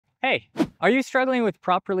Hey, are you struggling with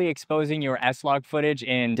properly exposing your S-Log footage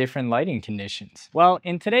in different lighting conditions? Well,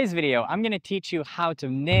 in today's video, I'm going to teach you how to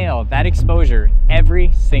nail that exposure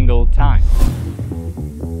every single time.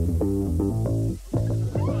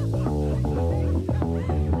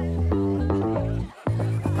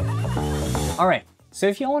 Alright, so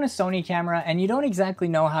if you own a Sony camera and you don't exactly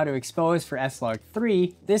know how to expose for S-Log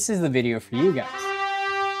 3, this is the video for you guys.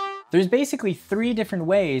 There's basically three different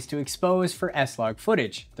ways to expose for S-Log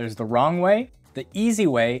footage. There's the wrong way, the easy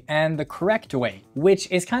way, and the correct way, which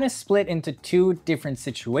is kind of split into two different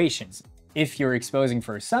situations. If you're exposing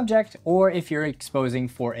for a subject or if you're exposing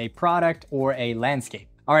for a product or a landscape.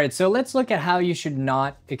 Alright, so let's look at how you should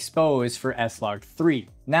not expose for S-Log 3.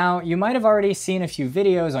 Now, you might have already seen a few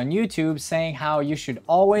videos on YouTube saying how you should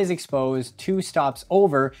always expose 2 stops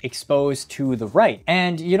over, expose to the right.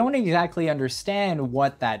 And you don't exactly understand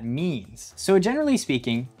what that means. So generally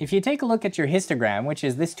speaking, if you take a look at your histogram, which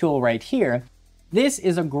is this tool right here, this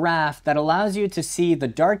is a graph that allows you to see the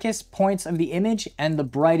darkest points of the image and the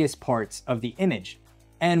brightest parts of the image.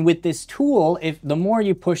 And with this tool, if the more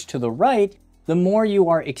you push to the right, the more you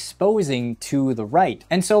are exposing to the right.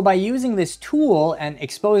 And so by using this tool and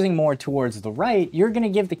exposing more towards the right, you're going to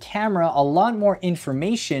give the camera a lot more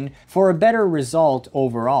information for a better result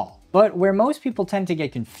overall. But where most people tend to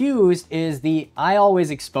get confused is the I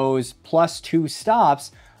always expose +2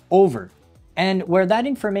 stops over. And where that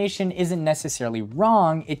information isn't necessarily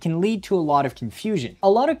wrong, it can lead to a lot of confusion. A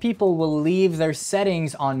lot of people will leave their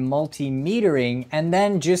settings on multi-metering and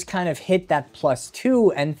then just kind of hit that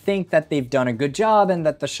 +2 and think that they've done a good job and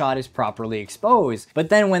that the shot is properly exposed. But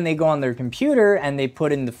then when they go on their computer and they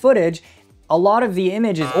put in the footage, a lot of the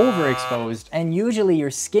image is overexposed, and usually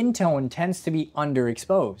your skin tone tends to be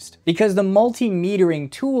underexposed. Because the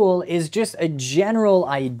multi-metering tool is just a general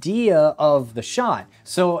idea of the shot.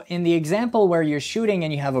 So in the example where you're shooting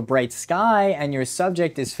and you have a bright sky and your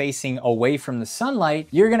subject is facing away from the sunlight,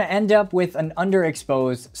 you're gonna end up with an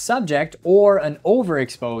underexposed subject or an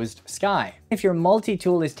overexposed sky. If your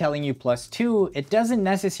multi-tool is telling you +2, it doesn't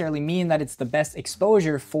necessarily mean that it's the best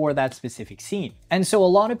exposure for that specific scene. And so a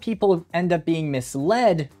lot of people end up being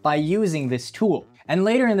misled by using this tool. And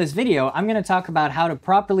later in this video, I'm going to talk about how to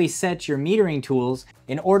properly set your metering tools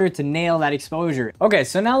in order to nail that exposure. Okay,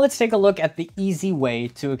 so now let's take a look at the easy way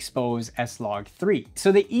to expose S-Log 3.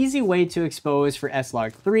 So the easy way to expose for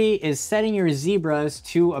S-Log 3 is setting your zebras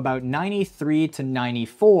to about 93 to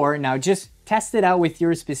 94. Now just test it out with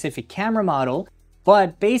your specific camera model,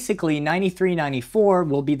 but basically 93, 94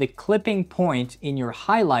 will be the clipping point in your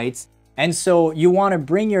highlights. And so you want to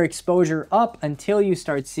bring your exposure up until you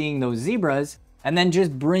start seeing those zebras, and then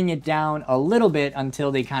just bring it down a little bit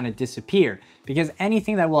until they kind of disappear. Because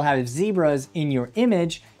anything that will have zebras in your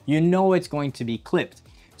image, you know it's going to be clipped.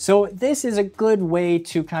 So this is a good way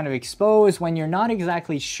to kind of expose when you're not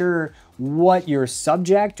exactly sure what your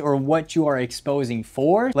subject or what you are exposing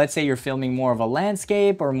for. Let's say you're filming more of a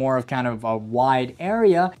landscape or more of kind of a wide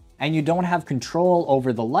area and you don't have control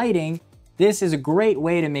over the lighting. This is a great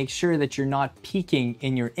way to make sure that you're not peaking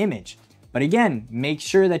in your image. But again, make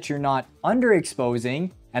sure that you're not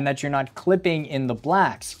underexposing and that you're not clipping in the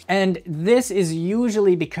blacks. And this is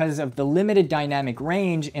usually because of the limited dynamic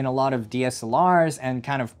range in a lot of DSLRs and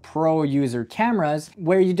kind of pro user cameras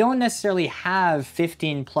where you don't necessarily have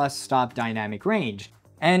 15+ stop dynamic range.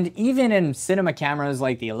 And even in cinema cameras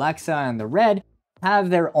like the Alexa and the Red have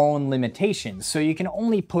their own limitations, so you can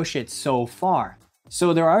only push it so far.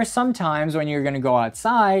 So there are some times when you're gonna go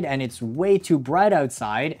outside and it's way too bright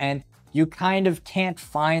outside and you kind of can't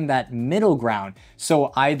find that middle ground.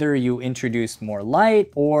 So either you introduce more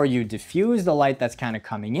light or you diffuse the light that's kind of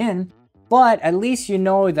coming in, but at least you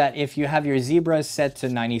know that if you have your zebras set to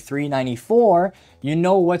 93, 94, you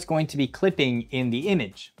know what's going to be clipping in the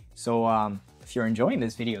image. So if you're enjoying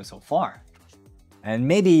this video so far, and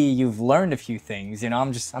maybe you've learned a few things, you know,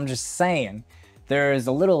 I'm just saying, there's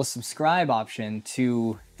a little subscribe option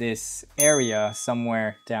to this area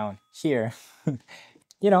somewhere down here.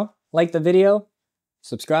 You know, like the video,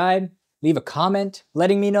 subscribe, leave a comment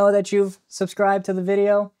letting me know that you've subscribed to the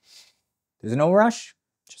video. There's no rush,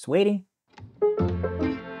 just waiting.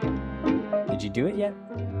 Did you do it yet?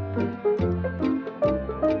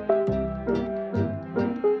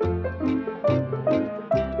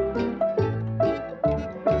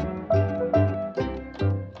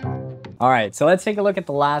 All right, so let's take a look at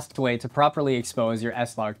the last way to properly expose your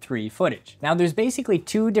S-Log 3 footage. Now there's basically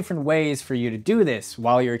two different ways for you to do this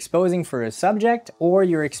while you're exposing for a subject or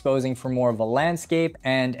you're exposing for more of a landscape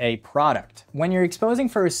and a product. When you're exposing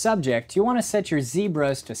for a subject, you want to set your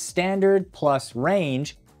zebras to standard plus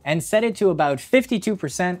range and set it to about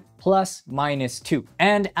 52% plus minus 2.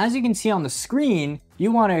 And as you can see on the screen,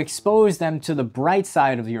 you want to expose them to the bright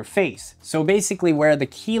side of your face. So basically where the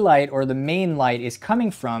key light or the main light is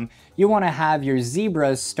coming from, you want to have your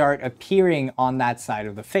zebras start appearing on that side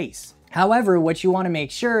of the face. However, what you want to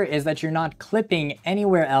make sure is that you're not clipping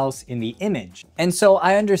anywhere else in the image. And so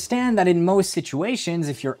I understand that in most situations,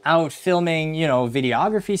 if you're out filming,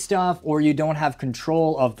 videography stuff, or you don't have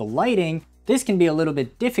control of the lighting, this can be a little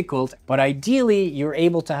bit difficult, but ideally you're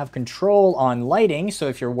able to have control on lighting. So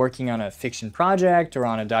if you're working on a fiction project or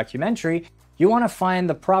on a documentary, you want to find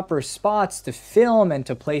the proper spots to film and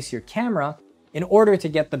to place your camera in order to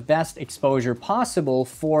get the best exposure possible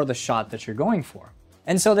for the shot that you're going for.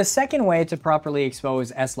 And so the second way to properly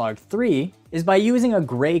expose S-Log3 is by using a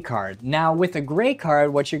gray card. Now with a gray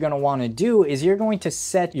card, what you're going to want to do is you're going to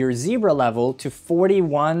set your zebra level to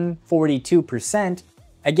 41-42%.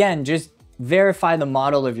 Again, just verify the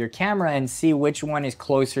model of your camera and see which one is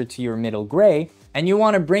closer to your middle gray. And you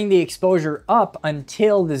want to bring the exposure up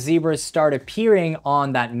until the zebras start appearing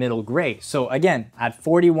on that middle gray. So again, at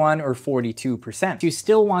 41 or 42%. You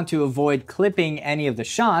still want to avoid clipping any of the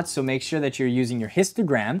shots, so make sure that you're using your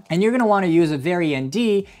histogram. And you're going to want to use a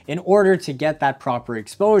Vari-ND in order to get that proper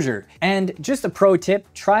exposure. And just a pro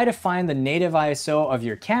tip, try to find the native ISO of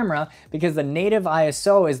your camera, because the native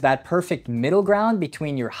ISO is that perfect middle ground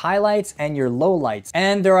between your highlights and your lowlights.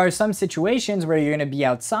 And there are some situations where you're going to be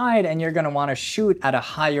outside and you're going to want to shoot at a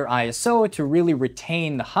higher ISO to really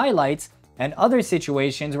retain the highlights, and other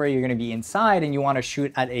situations where you're going to be inside and you want to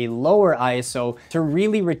shoot at a lower ISO to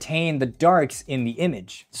really retain the darks in the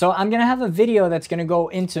image. So I'm going to have a video that's going to go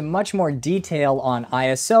into much more detail on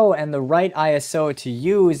ISO and the right ISO to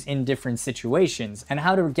use in different situations and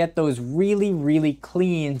how to get those really, really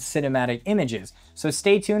clean cinematic images. So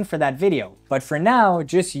stay tuned for that video. But for now,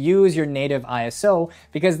 just use your native ISO,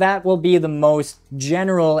 because that will be the most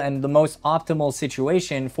general and the most optimal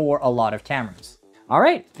situation for a lot of cameras. All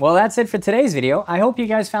right, well, that's it for today's video. I hope you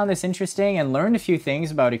guys found this interesting and learned a few things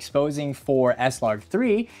about exposing for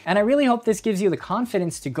S-Log3, and I really hope this gives you the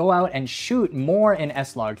confidence to go out and shoot more in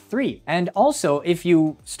S-Log3. And also, if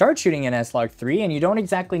you start shooting in S-Log3 and you don't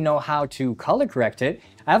exactly know how to color correct it,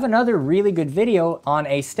 I have another really good video on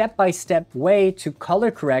a step-by-step way to color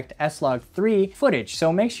correct S-Log3 footage,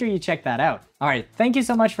 so make sure you check that out. All right, thank you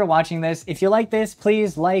so much for watching this. If you like this,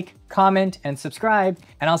 please like, comment, and subscribe,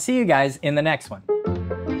 and I'll see you guys in the next one.